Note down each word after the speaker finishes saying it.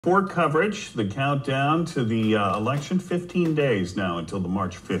For coverage, the countdown to the election, 15 days now until the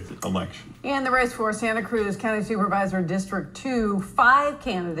March 5th election. In the race for Santa Cruz County Supervisor District 2, 5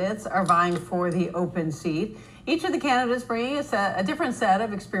 candidates are vying for the open seat. Each of the candidates bringing a different set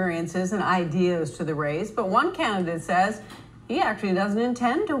of experiences and ideas to the race, but one candidate says he actually doesn't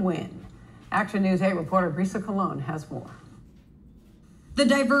intend to win. Action News 8 reporter Brisa Colon has more. The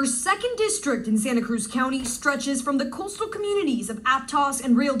diverse 2nd District in Santa Cruz County stretches from the coastal communities of Aptos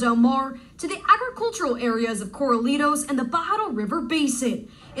and Rio Del Mar to the agricultural areas of Corralitos and the Bajaro River Basin.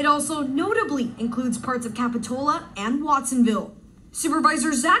 It also notably includes parts of Capitola and Watsonville.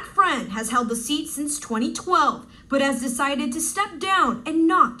 Supervisor Zach Friend has held the seat since 2012, but has decided to step down and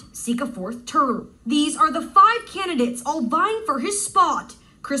not seek a 4th term. These are the 5 candidates all vying for his spot: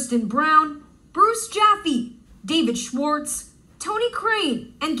 Kristen Brown, Bruce Jaffe, David Schwartz, Tony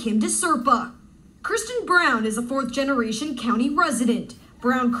Crane, and Kim DeSerpa. Kristen Brown is a 4th-generation county resident.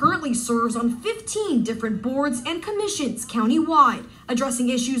 Brown currently serves on 15 different boards and commissions countywide, addressing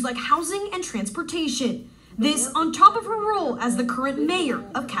issues like housing and transportation. This on top of her role as the current mayor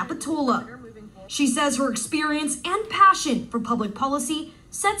of Capitola. She says her experience and passion for public policy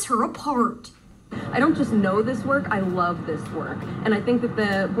sets her apart. I don't just know this work, I love this work. And I think that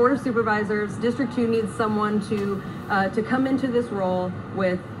the Board of Supervisors, District 2 needs someone to come into this role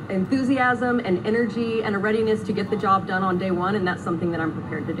with enthusiasm and energy and a readiness to get the job done on day one, and that's something that I'm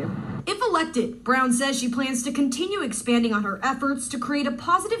prepared to do. If elected, Brown says she plans to continue expanding on her efforts to create a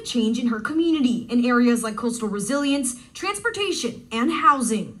positive change in her community in areas like coastal resilience, transportation, and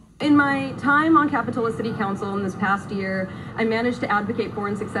housing. In my time on Capitola City Council in this past year, I managed to advocate for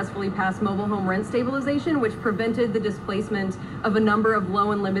and successfully pass mobile home rent stabilization, which prevented the displacement of a number of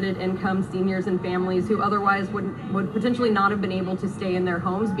low and limited income seniors and families who otherwise would potentially not have been able to stay in their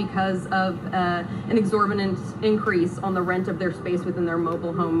homes because of an exorbitant increase on the rent of their space within their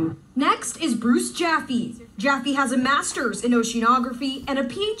mobile home. Next is Bruce Jaffe. Jaffe has a master's in oceanography and a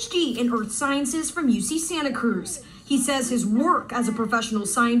PhD in earth sciences from UC Santa Cruz. He says his work as a professional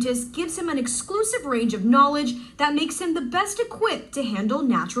scientist gives him an exclusive range of knowledge that makes him the best equipped to handle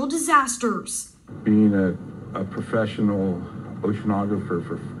natural disasters. Being a professional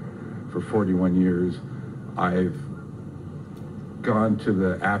oceanographer for 41 years, I've gone to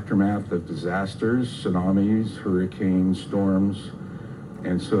the aftermath of disasters, tsunamis, hurricanes, storms,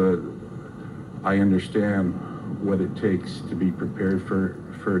 and so I understand what it takes to be prepared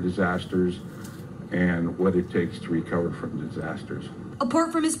for disasters and what it takes to recover from disasters.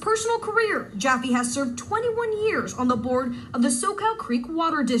 Apart from his personal career, Jaffe has served 21 years on the board of the SoCal Creek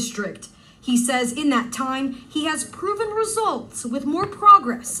Water District. He says in that time, he has proven results with more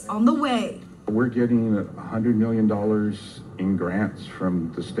progress on the way. We're getting $100 million in grants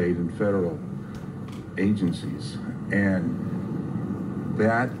from the state and federal agencies, and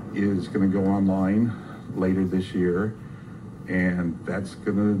that is going to go online later this year, and that's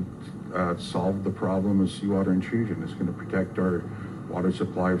going to solve the problem of seawater intrusion. It's going to protect our water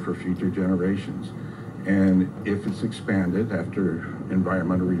supply for future generations. And if it's expanded after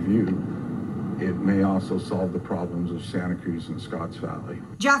environmental review, it may also solve the problems of Santa Cruz and Scotts Valley.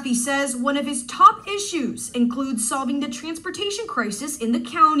 Jaffe says one of his top issues includes solving the transportation crisis in the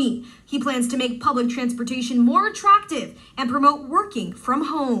county. He plans to make public transportation more attractive and promote working from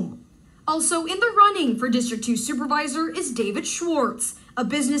home. Also in the running for District 2 Supervisor is David Schwartz, a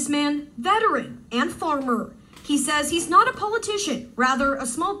businessman, veteran, and farmer. He says he's not a politician, rather a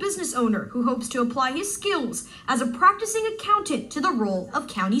small business owner who hopes to apply his skills as a practicing accountant to the role of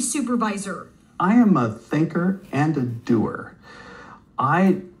county supervisor. I am a thinker and a doer.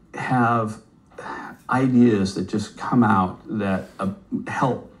 I have ideas that just come out that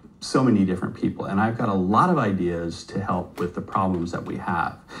help so many different people, and I've got a lot of ideas to help with the problems that we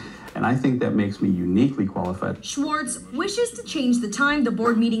have. And I think that makes me uniquely qualified. Schwartz wishes to change the time the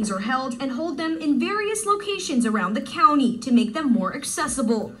board meetings are held and hold them in various locations around the county to make them more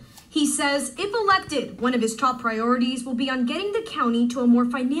accessible. He says if elected, one of his top priorities will be on getting the county to a more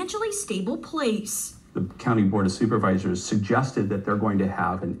financially stable place. The County Board of Supervisors suggested that they're going to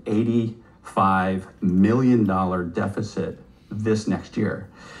have an $85 million deficit this next year.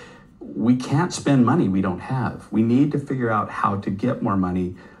 We can't spend money we don't have. We need to figure out how to get more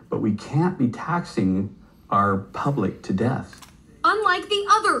money, but we can't be taxing our public to death. Unlike the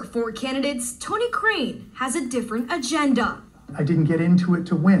other 4 candidates, Tony Crane has a different agenda. I didn't get into it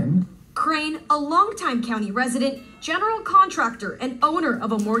to win. Crane, a longtime county resident, general contractor, and owner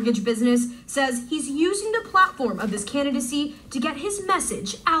of a mortgage business, says he's using the platform of his candidacy to get his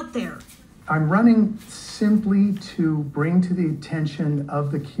message out there. I'm running simply to bring to the attention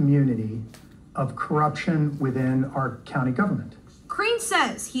of the community of corruption within our county government. Crane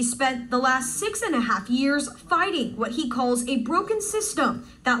says he spent the last 6.5 years fighting what he calls a broken system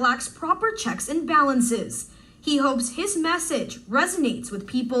that lacks proper checks and balances. He hopes his message resonates with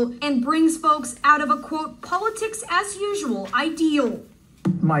people and brings folks out of a, quote, politics as usual ideal.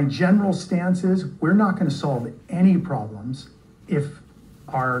 My general stance is we're not going to solve any problems if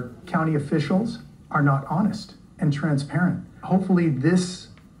our county officials are not honest and transparent. Hopefully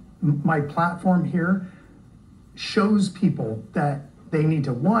my platform here shows people that they need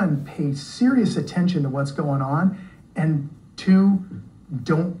to, one, pay serious attention to what's going on, and two,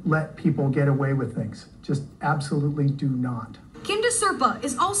 don't let people get away with things. Just absolutely do not. Kim DeSerpa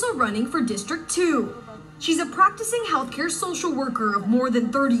is also running for District 2. She's a practicing healthcare social worker of more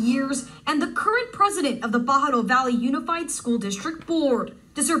than 30 years and the current president of the Pajaro Valley Unified School District Board.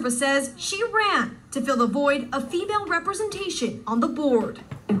 DeSerpa says she ran to fill the void of female representation on the board.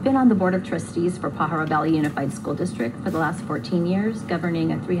 I've been on the Board of Trustees for Pajaro Valley Unified School District for the last 14 years,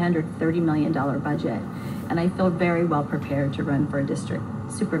 governing a $330 million budget. And I feel very well prepared to run for a district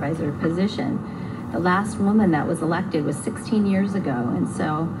supervisor position. The last woman that was elected was 16 years ago, and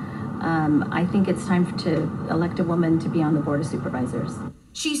so I think it's time to elect a woman to be on the Board of Supervisors.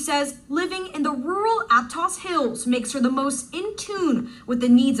 She says living in the rural Aptos Hills makes her the most in tune with the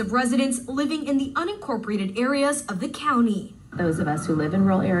needs of residents living in the unincorporated areas of the county. Those of us who live in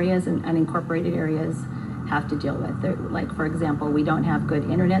rural areas and unincorporated areas have to deal with. Like, for example, we don't have good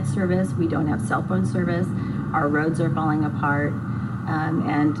internet service, we don't have cell phone service, our roads are falling apart,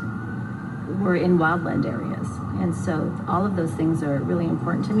 and we're in wildland areas. And so all of those things are really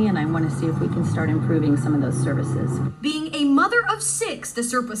important to me, and I want to see if we can start improving some of those services. Being a mother of 6,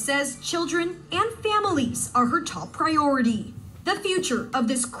 DeSerpa says children and families are her top priority. The future of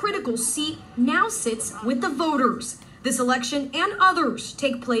this critical seat now sits with the voters. This election and others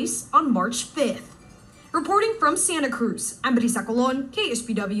take place on March 5th. Reporting from Santa Cruz, I'm Brisa Colon,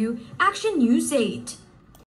 KSBW Action News 8.